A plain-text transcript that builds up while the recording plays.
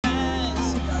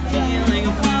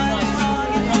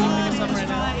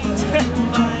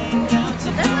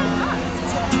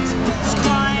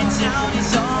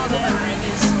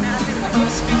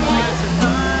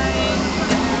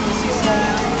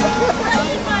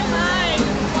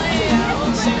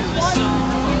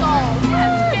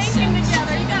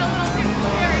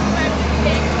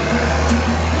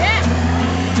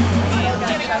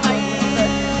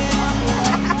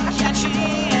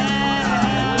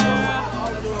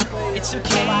It's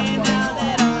okay now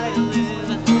that I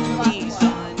live these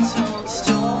untold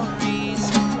stories,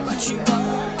 but you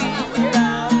won't be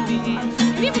without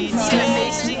me. You'll be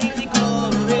tasting the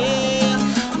glory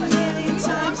a million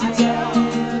times a day.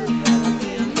 I'll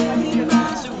be a million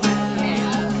miles away.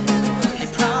 I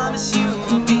promise you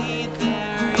I'll be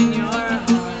there in your heart.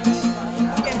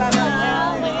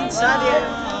 Valentine's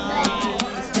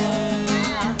Day.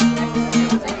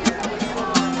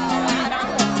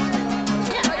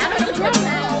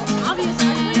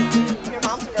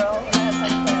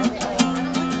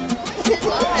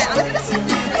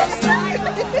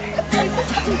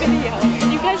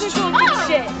 You guys are talking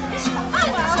shit.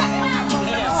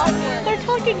 They're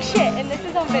talking shit, and this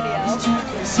is on video.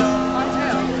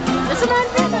 This is on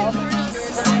video.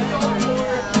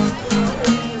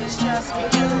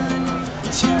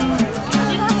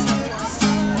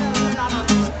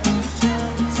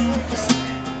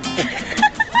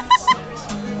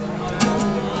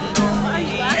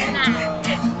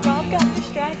 Rob got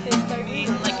distracted.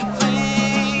 Like a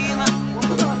flame,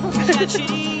 catching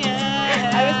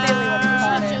I was the only one who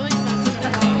caught it.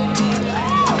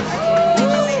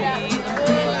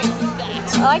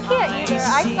 Oh, I can't either.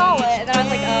 I saw it, and then I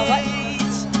was like, what?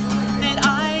 That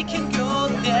I can go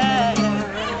there.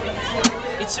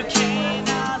 It's okay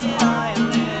now that I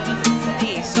live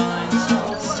these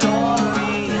untold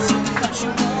stories, but you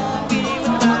won't be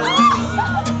without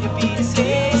me. You'll be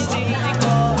tasting the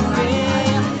glory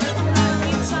a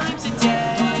million times a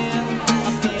day.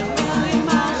 I'll be a million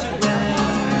miles away.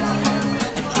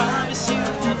 I promise you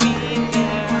I'll be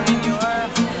there in your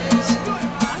heart.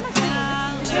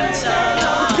 Valentine's Day.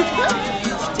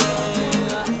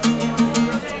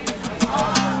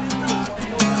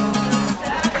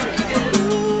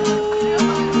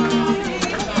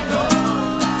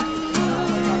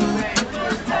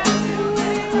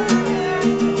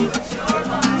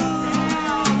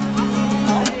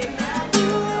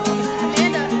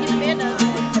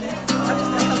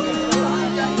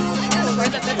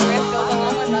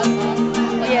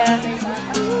 Yeah.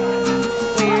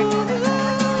 Weird.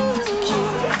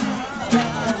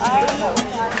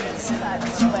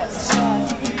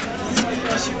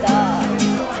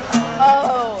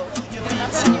 Oh.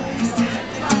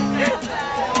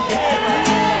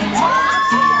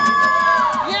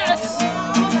 Yes!